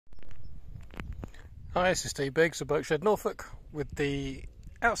Hi, this is Steve Biggs of Boatshed, Norfolk, with the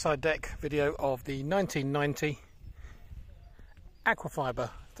outside deck video of the 1990 Aquafibre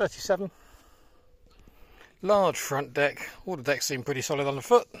 37. Large front deck. All the decks seem pretty solid on the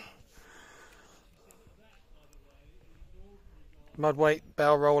foot. Mud weight,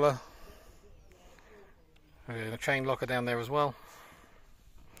 bow roller, and a chain locker down there as well.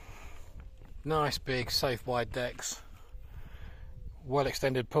 Nice big safe wide decks. Well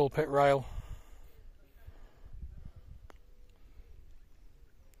extended pulpit rail.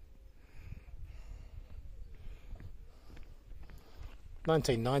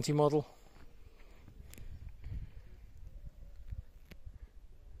 (1990) model.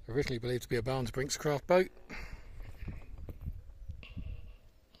 Originally believed to be a Barnes Brinks craft boat.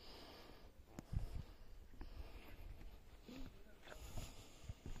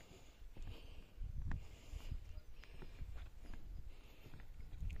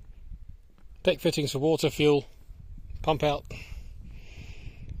 Deck fittings for water, fuel, pump out.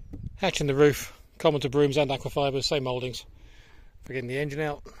 Hatch in the roof, common to brooms and aquafibres, same mouldings. For getting the engine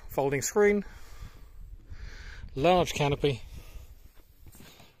out, folding screen, large canopy,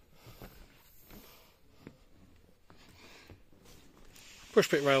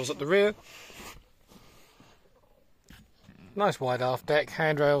 pushpit rails at the rear, nice wide aft deck,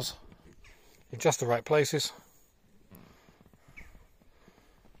 handrails in just the right places.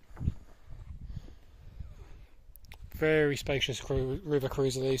 Very spacious river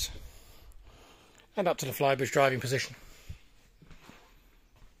cruiser these, and up to the flybridge driving position.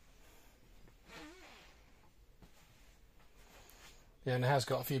 Yeah, and it has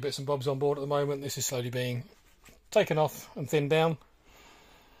got a few bits and bobs on board at the moment. This is slowly being taken off and thinned down,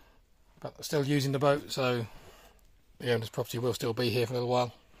 but they're still using the boat, so the owner's property will still be here for a little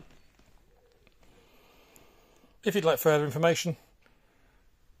while. If you'd like further information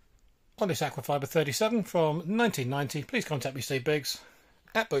on this Aquafibre 37 from 1990, please contact me, Steve Biggs,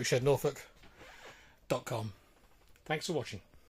 at boatshednorfolk.com. Thanks for watching.